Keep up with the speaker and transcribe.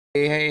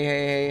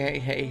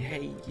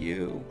Hey,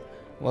 you.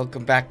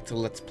 Welcome back to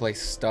Let's Play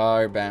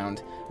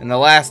Starbound. In the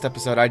last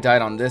episode, I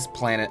died on this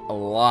planet a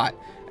lot.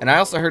 And I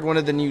also heard one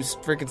of the new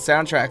freaking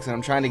soundtracks, and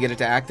I'm trying to get it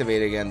to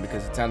activate again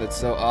because it sounded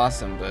so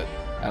awesome, but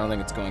I don't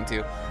think it's going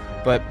to.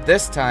 But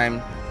this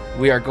time,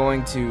 we are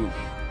going to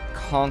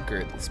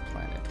conquer this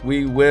planet.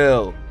 We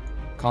will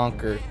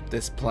conquer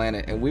this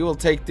planet, and we will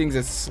take things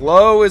as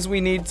slow as we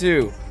need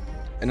to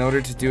in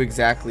order to do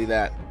exactly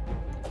that.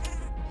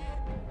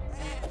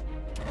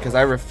 Because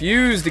I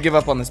refuse to give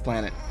up on this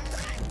planet.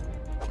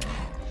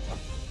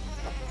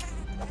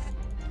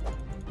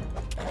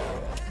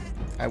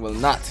 I will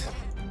not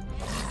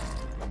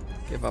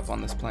give up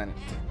on this planet.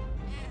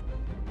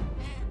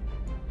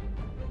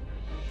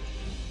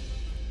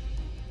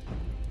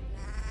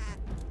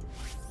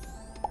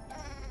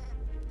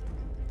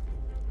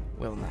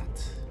 Will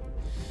not.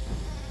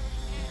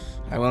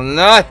 I will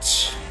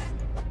not.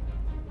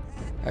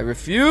 I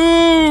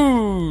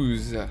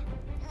refuse.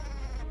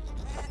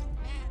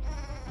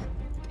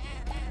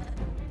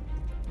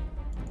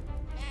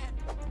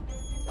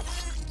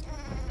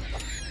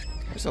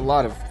 There's a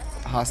lot of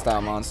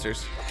hostile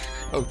monsters.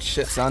 Oh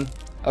shit, son.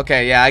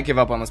 Okay, yeah, I give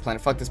up on this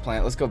planet. Fuck this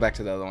planet. Let's go back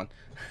to the other one.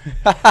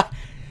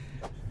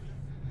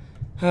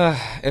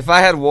 If I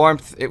had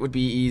warmth, it would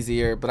be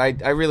easier, but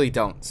I really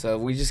don't. So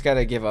we just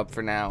gotta give up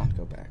for now and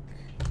go back.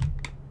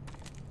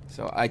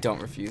 So I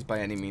don't refuse by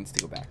any means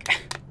to go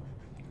back.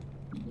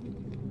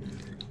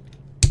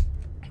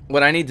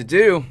 What I need to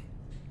do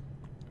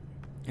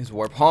is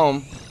warp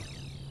home.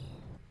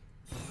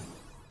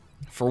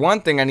 For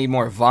one thing, I need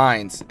more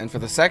vines, and for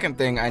the second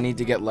thing, I need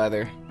to get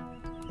leather.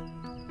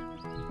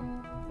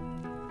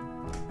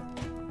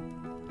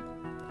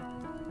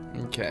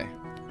 Okay.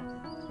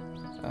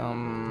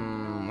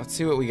 Let's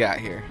see what we got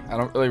here. I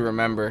don't really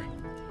remember.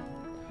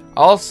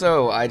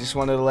 Also, I just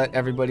wanted to let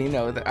everybody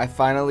know that I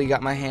finally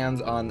got my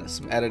hands on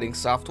some editing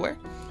software.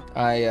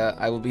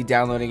 I will be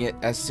downloading it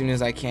as soon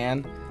as I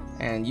can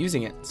and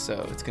using it,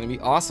 so it's gonna be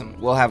awesome.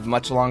 We'll have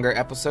much longer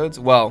episodes.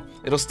 Well,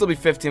 it'll still be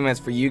 15 minutes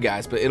for you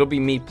guys, but it'll be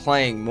me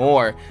playing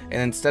more,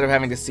 and instead of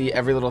having to see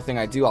every little thing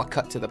I do, I'll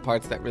cut to the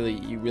parts that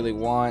you really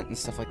want and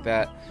stuff like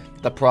that.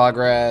 The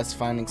progress,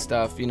 finding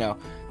stuff, you know,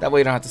 that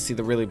way you don't have to see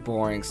the really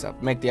boring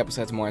stuff. Make the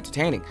episodes more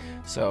entertaining.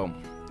 So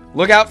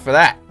look out for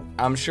that.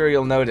 I'm sure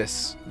you'll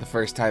notice the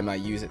first time I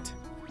use it.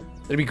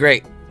 It'll be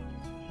great.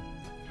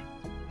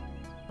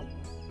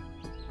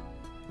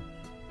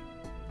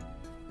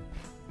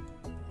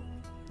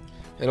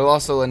 It'll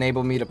also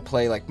enable me to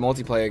play like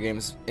multiplayer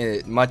games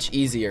much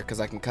easier because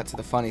I can cut to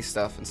the funny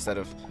stuff instead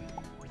of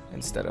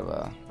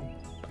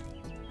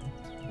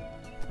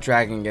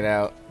dragging it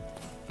out.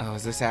 Oh,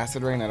 is this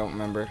acid rain? I don't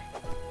remember.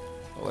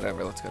 But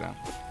whatever, let's go down.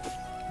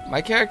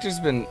 My character's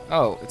been...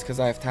 Oh, it's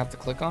because I have tap to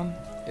click on?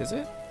 Is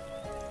it?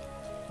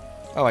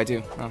 Oh, I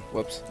do. Oh,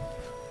 whoops.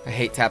 I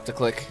hate tap to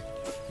click.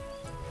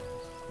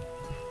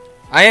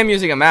 I am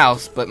using a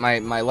mouse, but my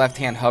left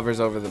hand hovers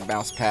over the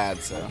mouse pad,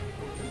 so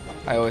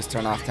I always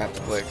turn off tap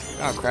to click.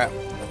 Oh, crap.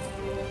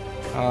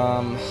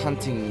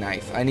 Hunting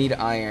knife. I need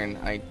iron.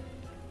 I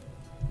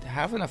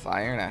have enough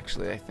iron,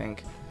 actually, I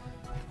think.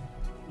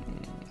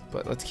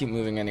 But let's keep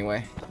moving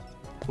anyway.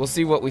 We'll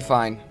see what we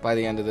find by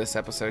the end of this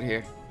episode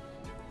here.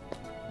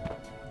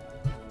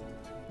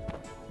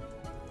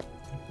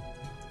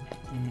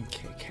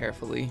 Okay,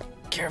 carefully.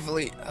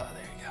 Carefully. Oh,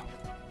 there you go.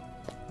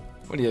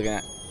 What are you looking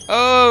at?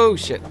 Oh,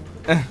 shit.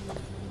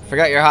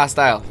 Forgot you're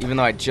hostile, even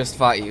though I just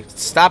fought you.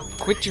 Stop.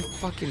 Quit your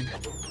fucking...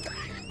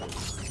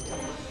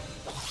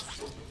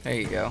 There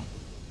you go.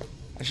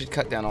 I should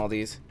cut down all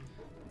these.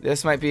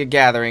 This might be a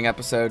gathering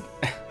episode.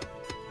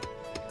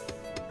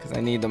 Because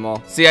I need them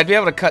all. See, I'd be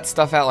able to cut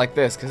stuff out like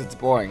this because it's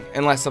boring.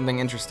 Unless something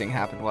interesting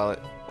happened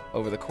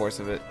over the course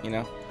of it, you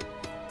know?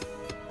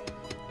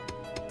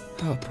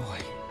 Oh, boy.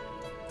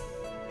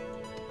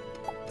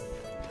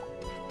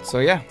 So,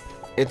 yeah.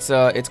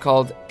 It's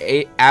called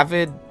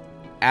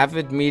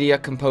Avid Media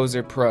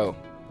Composer Pro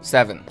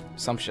 7.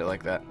 Some shit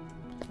like that.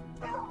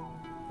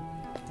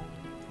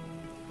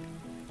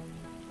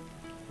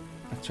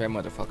 That's right,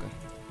 motherfucker.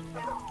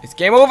 It's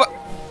game over!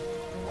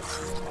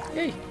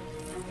 Yay!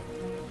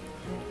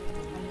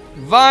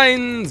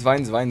 Vines!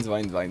 Vines, vines,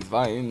 vines, vines,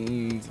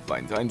 vines.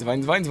 Vines, vines,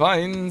 vines, vines,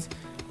 vines.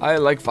 I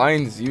like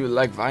vines, you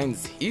like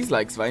vines. He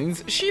likes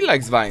vines, she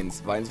likes vines.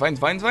 Vines, vines,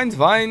 vines, vines,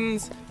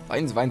 vines.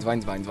 Vines, vines,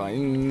 vines, vines,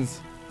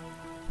 vines.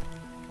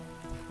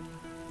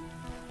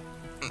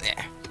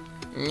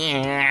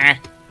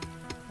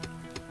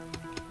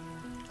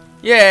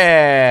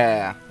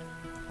 Yeah!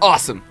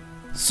 Awesome!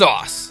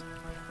 Sauce!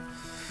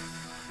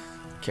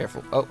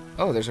 Careful.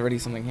 Oh, there's already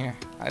something here.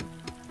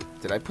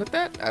 Did I put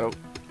that? I don't...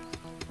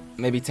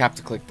 Maybe tap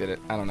to click did it.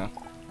 I don't know.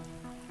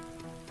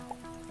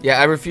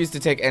 Yeah, I refuse to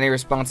take any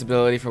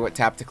responsibility for what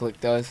tap to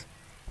click does.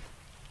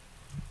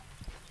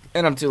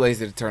 And I'm too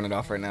lazy to turn it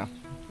off right now.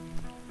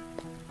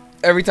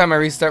 Every time I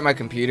restart my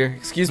computer...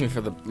 Excuse me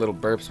for the little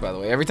burps, by the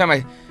way. Every time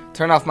I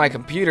turn off my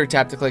computer,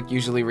 tap to click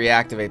usually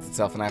reactivates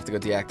itself and I have to go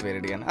deactivate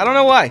it again. I don't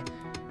know why.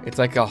 It's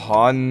like a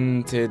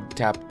haunted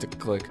tap to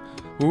click.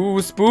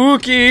 Ooh,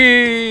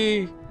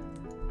 spooky!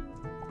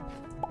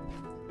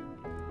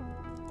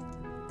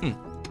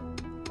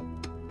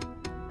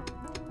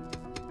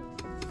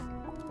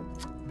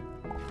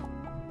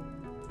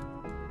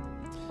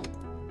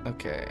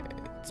 Okay,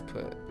 let's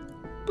put...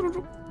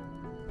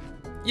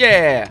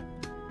 Yeah!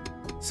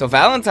 So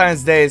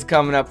Valentine's Day is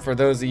coming up for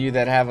those of you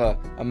that have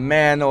a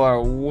man or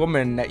a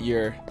woman that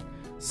you're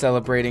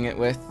celebrating it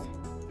with.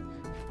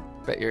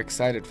 Bet you're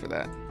excited for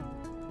that.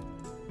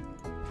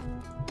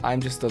 I'm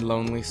just a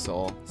lonely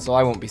soul, so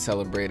I won't be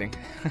celebrating.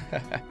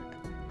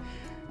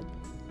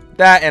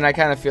 That, and I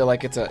kind of feel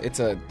like it's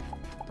a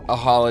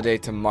holiday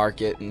to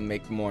market and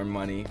make more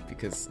money,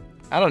 because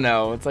I don't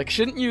know, it's like,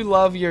 shouldn't you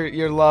love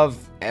your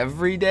love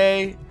every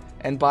day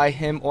and buy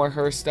him or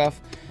her stuff?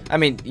 I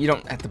mean, you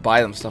don't have to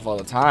buy them stuff all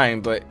the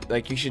time, but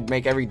like, you should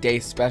make every day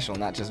special,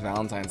 not just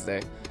Valentine's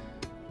Day.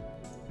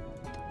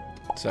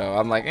 So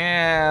I'm like,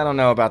 I don't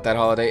know about that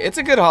holiday. It's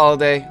a good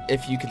holiday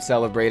if you can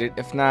celebrate it.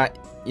 If not,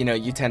 you know,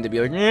 you tend to be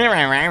like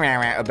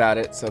about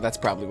it. So that's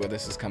probably where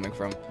this is coming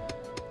from.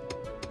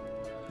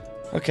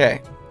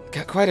 Okay,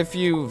 got quite a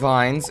few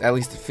vines, at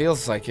least it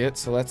feels like it.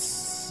 So let's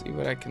see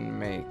what I can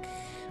make.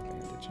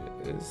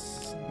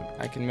 Bandages.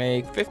 I can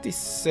make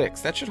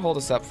 56. That should hold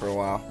us up for a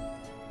while.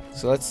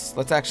 So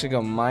let's actually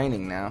go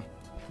mining now.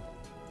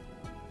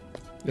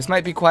 This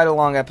might be quite a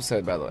long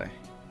episode, by the way.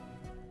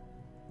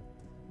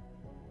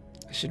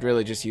 I should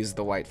really just use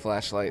the white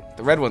flashlight.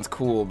 The red one's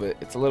cool, but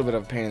it's a little bit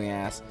of a pain in the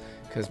ass,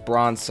 because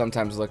bronze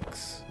sometimes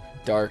looks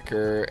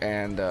darker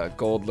and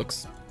gold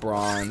looks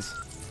bronze.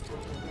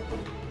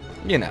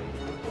 You know.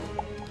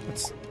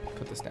 Let's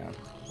put this down.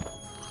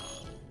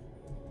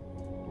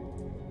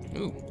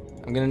 Ooh,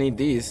 I'm gonna need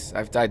these.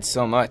 I've died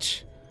so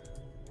much.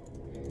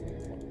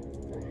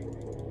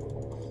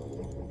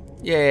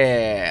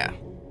 Yeah.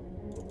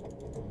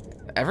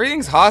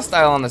 Everything's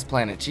hostile on this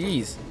planet.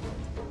 Jeez.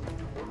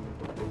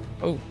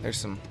 Oh, there's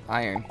some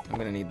iron. I'm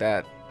gonna need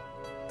that.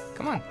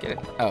 Come on, get it.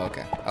 Oh,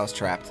 okay. I was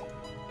trapped.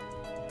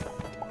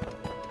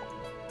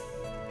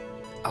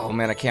 Oh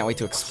man, I can't wait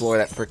to explore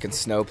that frickin'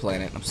 snow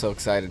planet. I'm so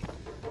excited.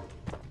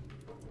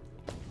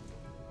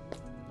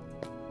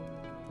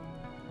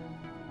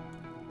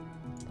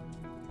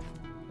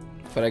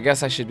 But I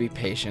guess I should be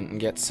patient and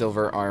get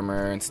silver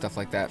armor and stuff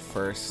like that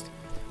first.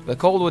 The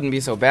cold wouldn't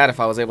be so bad if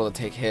I was able to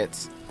take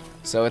hits.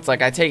 So it's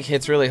like I take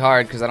hits really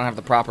hard because I don't have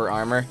the proper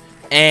armor,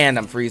 and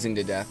I'm freezing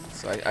to death.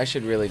 So I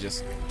should really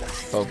just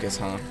focus,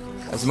 huh?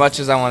 As much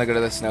as I want to go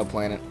to the snow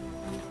planet.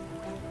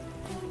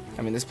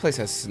 I mean, this place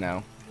has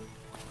snow.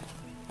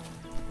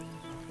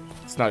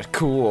 It's not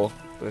cool,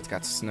 but it's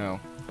got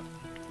snow.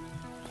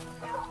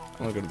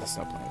 I want to go to the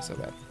snow planet so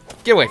bad.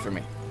 Get away from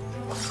me.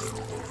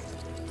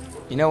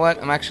 You know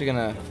what? I'm actually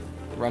going to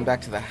run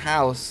back to the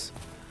house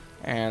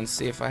and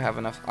see if I have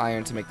enough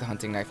iron to make the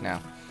hunting knife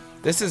now.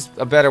 This is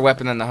a better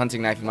weapon than the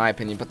hunting knife in my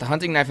opinion, but the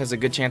hunting knife has a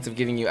good chance of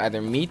giving you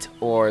either meat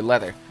or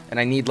leather, and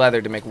I need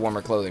leather to make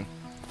warmer clothing.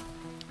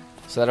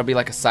 So that'll be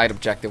like a side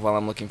objective while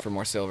I'm looking for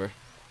more silver.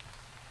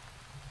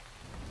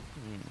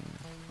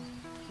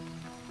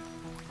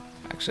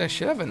 Actually, I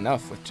should have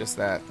enough with just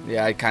that.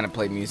 Yeah, I kind of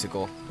played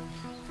musical.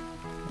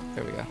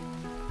 There we go.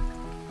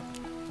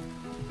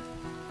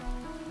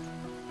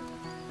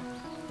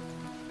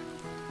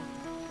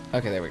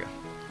 Okay, there we go.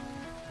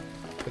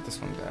 Put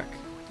this one back.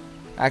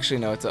 Actually,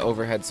 no, it's an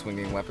overhead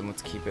swinging weapon.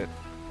 Let's keep it.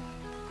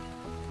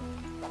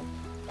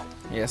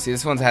 Yeah, see,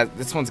 this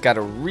one's got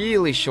a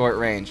really short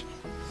range,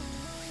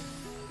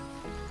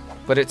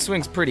 but it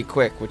swings pretty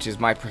quick, which is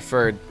my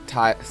preferred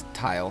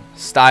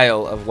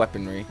style of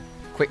weaponry.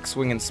 Quick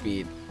swing and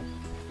speed.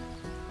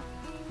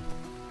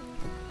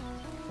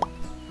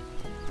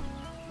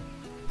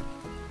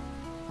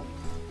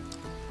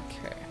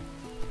 Okay,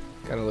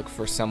 gotta look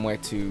for some way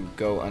to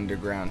go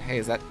underground. Hey,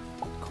 is that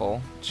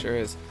coal? It sure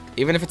is.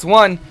 Even if it's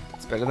one,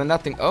 it's better than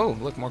nothing. Oh,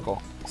 look, more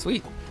coal.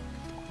 Sweet.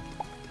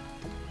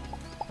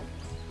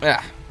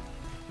 Yeah.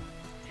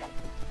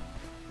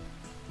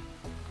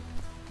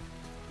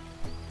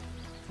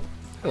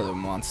 Hello,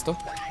 monster.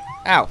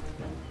 Ow.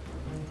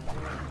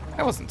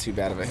 That wasn't too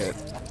bad of a hit.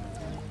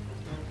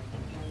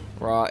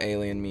 Raw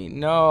alien meat.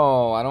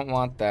 No, I don't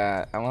want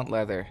that. I want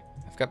leather.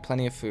 I've got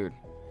plenty of food.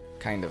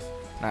 Kind of.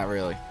 Not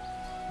really.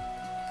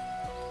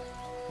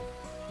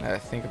 Now that I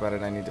think about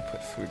it, I need to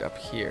put food up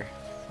here.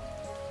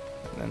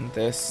 And then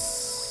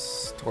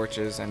this.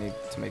 Torches. I need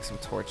to make some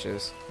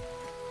torches.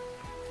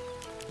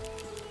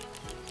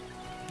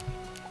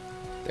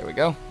 There we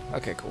go.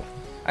 Okay, cool.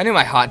 I knew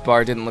my hot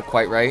bar didn't look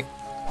quite right.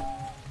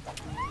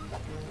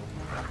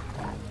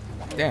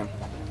 Damn.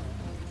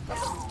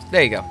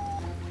 There you go.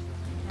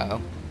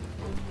 Uh-oh.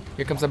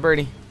 Here comes a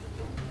birdie.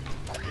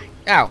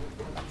 Ow.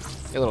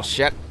 You little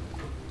shit.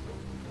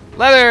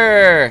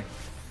 Leather!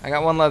 I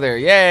got one leather.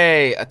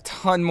 Yay! A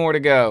ton more to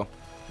go.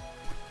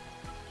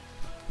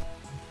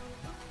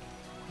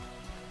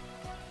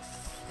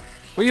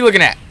 What are you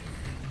looking at?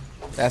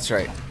 That's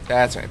right.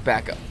 That's right.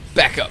 Back up.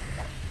 Back up.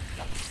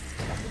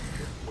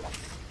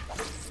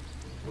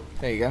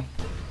 There you go.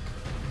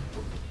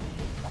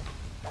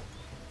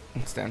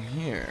 What's down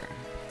here?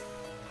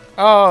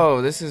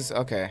 Oh, this is...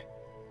 Okay.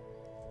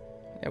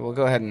 Yeah, we'll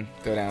go ahead and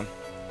go down.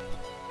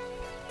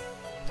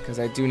 Because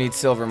I do need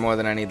silver more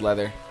than I need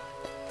leather.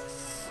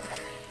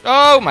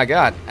 Oh my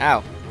god.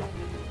 Ow.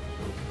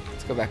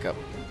 Let's go back up.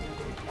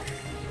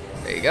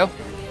 There you go.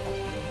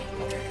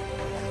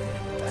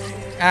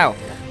 Ow.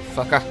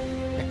 Fucker.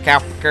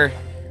 Fucker.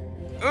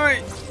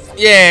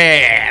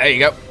 Yeah. There you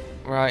go.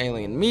 Raw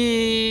alien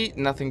meat.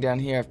 Nothing down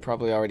here. I've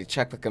probably already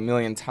checked like a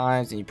million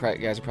times. And you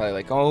guys are probably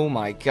like, oh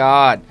my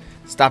god.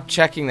 Stop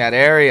checking that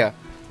area.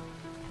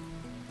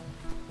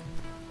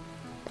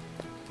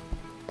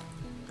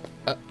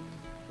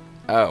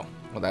 Oh.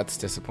 Well, that's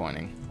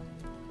disappointing.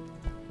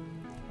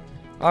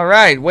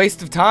 Alright.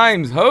 Waste of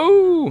times.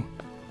 Ho!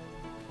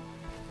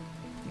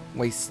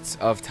 Wastes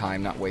of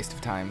time, not waste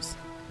of times.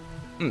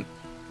 What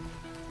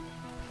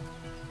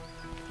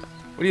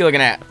are you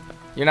looking at?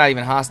 You're not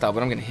even hostile,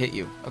 but I'm gonna hit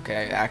you.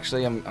 Okay,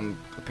 actually, I'm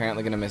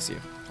apparently gonna miss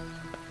you.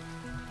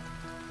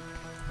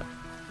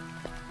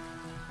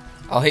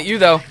 I'll hit you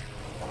though.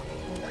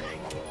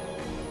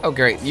 Oh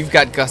great, you've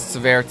got gusts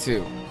of air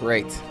too.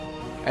 Great.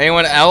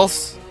 Anyone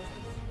else?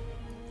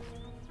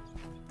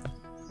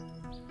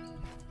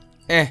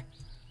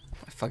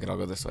 Fuck it, I'll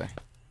go this way.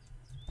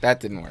 That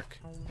didn't work.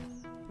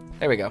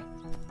 There we go.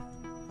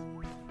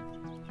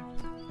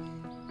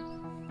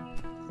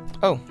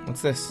 Oh,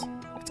 what's this?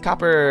 It's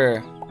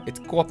copper. It's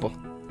copper.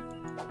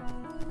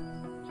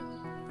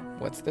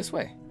 What's this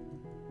way?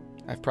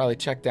 I've probably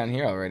checked down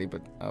here already,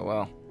 but oh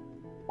well.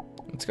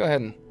 Let's go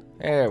ahead and...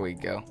 There we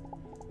go.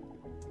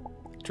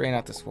 Drain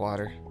out this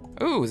water.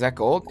 Ooh, is that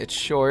gold? It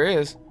sure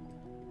is.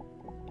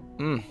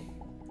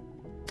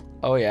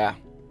 Oh yeah.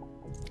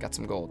 Got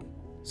some gold.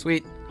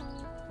 Sweet.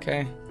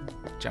 Okay.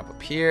 Jump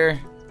up here.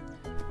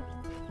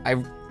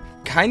 I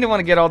kind of want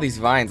to get all these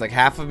vines. Like,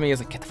 half of me is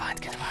like, get the vines,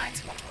 get the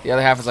vines. The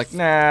other half is like,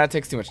 nah, it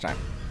takes too much time.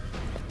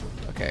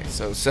 Okay,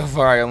 so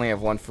far I only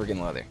have one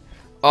friggin' leather.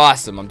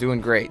 Awesome, I'm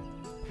doing great.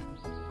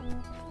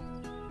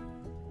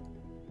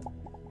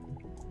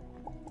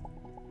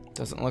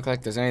 Doesn't look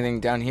like there's anything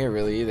down here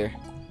really either.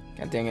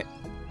 God dang it.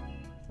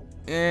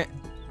 Yeah.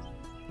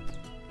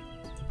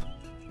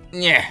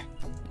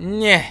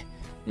 Yeah.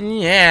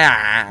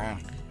 Yeah.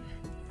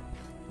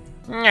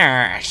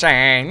 Nah,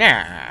 say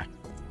nah.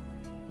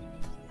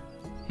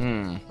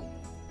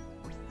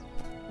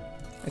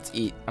 Let's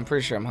eat. I'm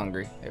pretty sure I'm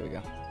hungry. There we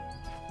go.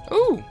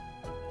 Ooh.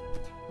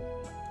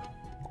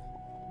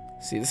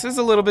 See, this is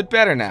a little bit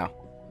better now.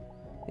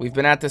 We've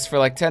been at this for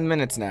like 10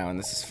 minutes now, and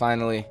this is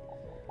finally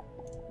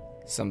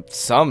some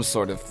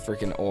sort of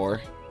freaking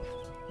ore.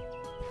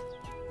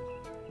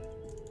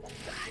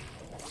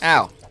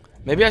 Ow.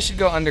 Maybe I should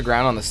go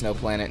underground on the snow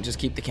planet and just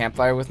keep the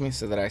campfire with me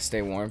so that I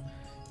stay warm.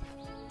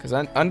 Because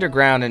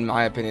underground, in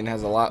my opinion,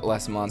 has a lot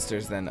less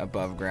monsters than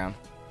above ground.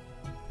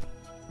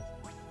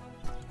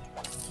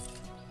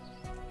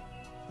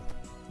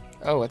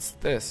 Oh, what's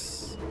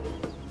this?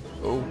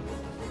 Oh.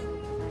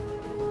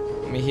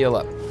 Let me heal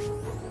up.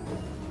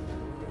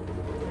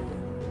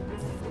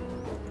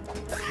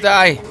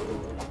 Die!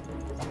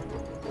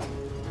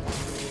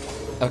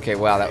 Okay,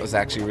 wow, that was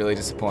actually really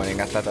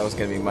disappointing. I thought that was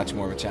going to be much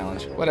more of a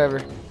challenge.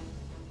 Whatever.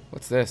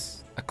 What's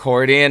this?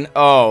 Accordion?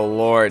 Oh,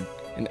 Lord.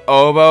 An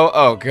oboe?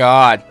 Oh,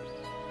 God.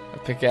 A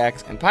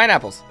pickaxe and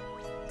pineapples.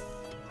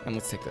 And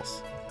let's take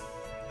this.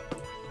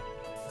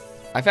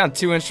 I found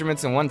 2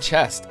 instruments in 1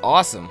 chest.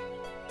 Awesome.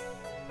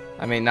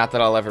 I mean, not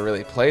that I'll ever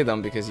really play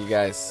them because you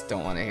guys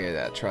don't want to hear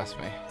that. Trust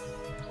me.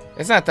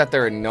 It's not that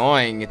they're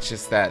annoying. It's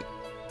just that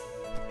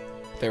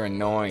they're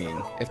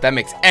annoying. If that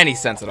makes any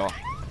sense at all.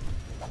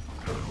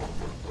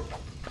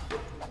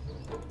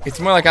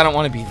 It's more like I don't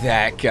want to be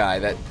that guy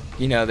that...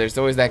 You know, there's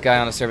always that guy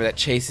on a server that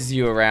chases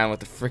you around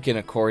with a freaking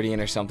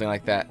accordion or something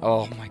like that.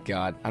 Oh my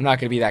god. I'm not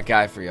going to be that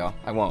guy for y'all.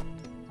 I won't.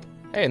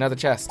 Hey, another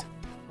chest.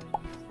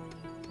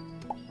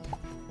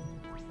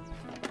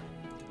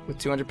 With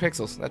 200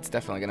 pixels. That's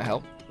definitely going to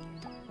help.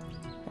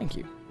 Thank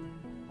you.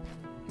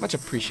 Much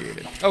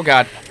appreciated. Oh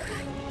god.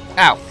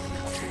 Ow.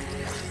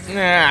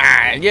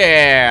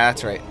 Yeah,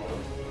 that's right.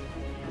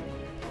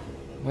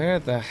 Where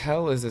the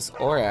hell is this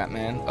ore at,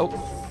 man? Oh,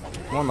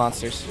 more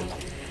monsters.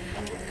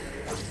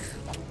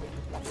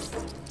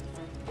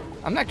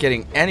 I'm not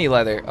getting any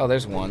leather. Oh,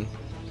 there's one.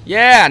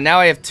 Yeah, now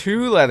I have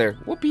 2 leather.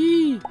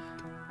 Whoopee.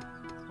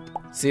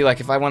 See, like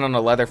if I went on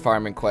a leather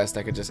farming quest,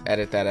 I could just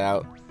edit that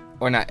out.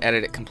 Or not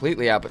edit it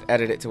completely out, but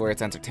edit it to where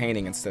it's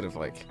entertaining instead of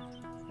like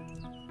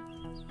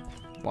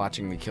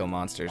watching me kill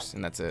monsters,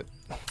 and that's it.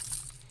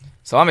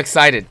 So I'm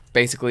excited,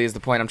 basically, is the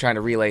point I'm trying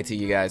to relay to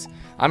you guys.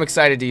 I'm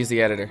excited to use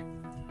the editor.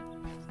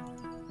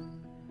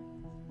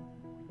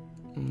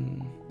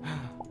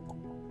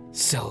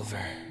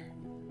 Silver.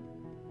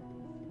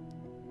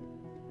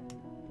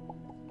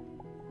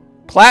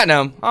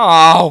 Platinum?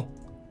 Oh!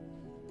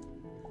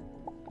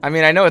 I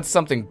mean, I know it's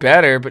something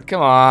better, but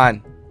come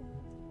on.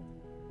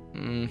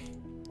 I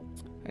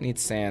need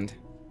sand.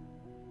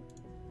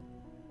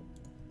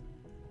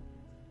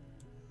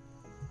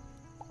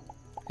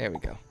 There we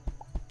go.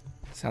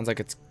 Sounds like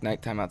it's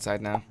nighttime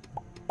outside now.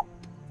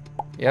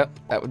 Yep,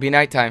 that would be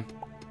nighttime.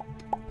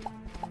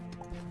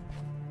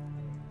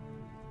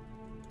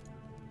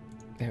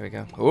 There we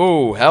go.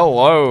 Ooh,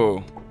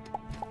 hello.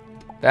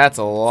 That's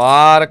a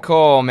lot of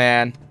coal,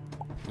 man.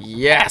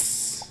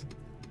 Yes.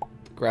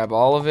 Grab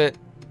all of it.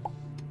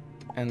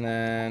 And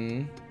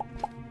then...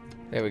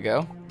 there we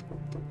go.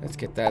 Let's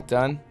get that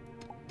done.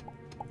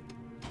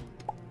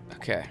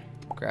 Okay.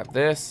 Grab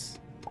this.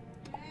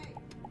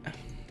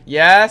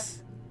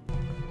 Yes?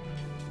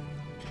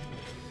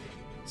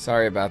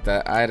 Sorry about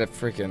that. I had a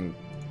freaking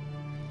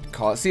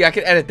call. See, I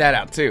could edit that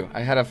out too.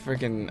 I had a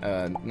freaking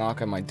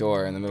knock on my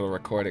door in the middle of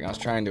recording. I was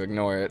trying to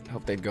ignore it.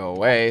 Hope they'd go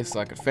away so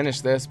I could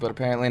finish this, but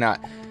apparently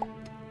not.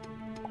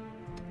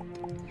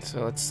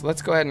 So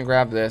let's go ahead and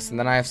grab this, and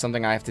then I have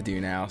something I have to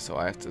do now, so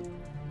I have to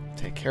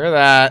take care of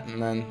that,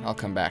 and then I'll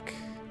come back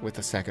with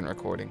a second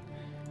recording.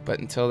 But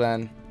until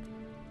then,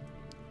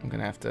 I'm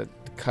gonna have to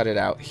cut it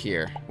out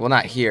here. Well,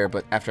 not here,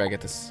 but after I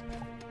get this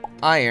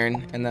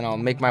iron, and then I'll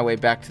make my way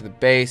back to the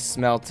base,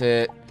 smelt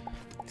it,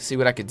 see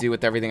what I could do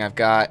with everything I've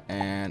got,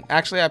 and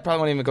actually I probably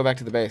won't even go back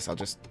to the base. I'll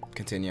just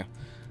continue.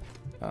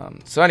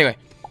 So anyway,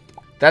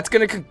 that's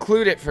gonna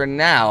conclude it for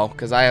now,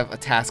 because I have a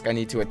task I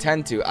need to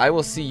attend to. I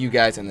will see you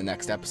guys in the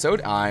next episode.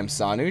 I'm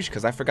Sonouge,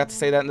 because I forgot to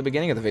say that in the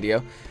beginning of the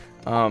video.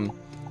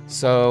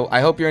 So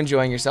I hope you're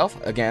enjoying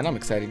yourself. Again, I'm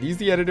excited to use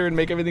the editor and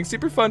make everything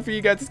super fun for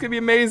you guys. It's gonna be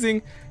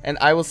amazing, and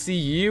I will see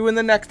you in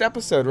the next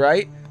episode.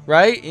 Right?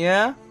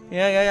 Yeah.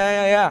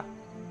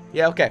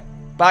 Yeah, okay.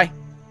 Bye.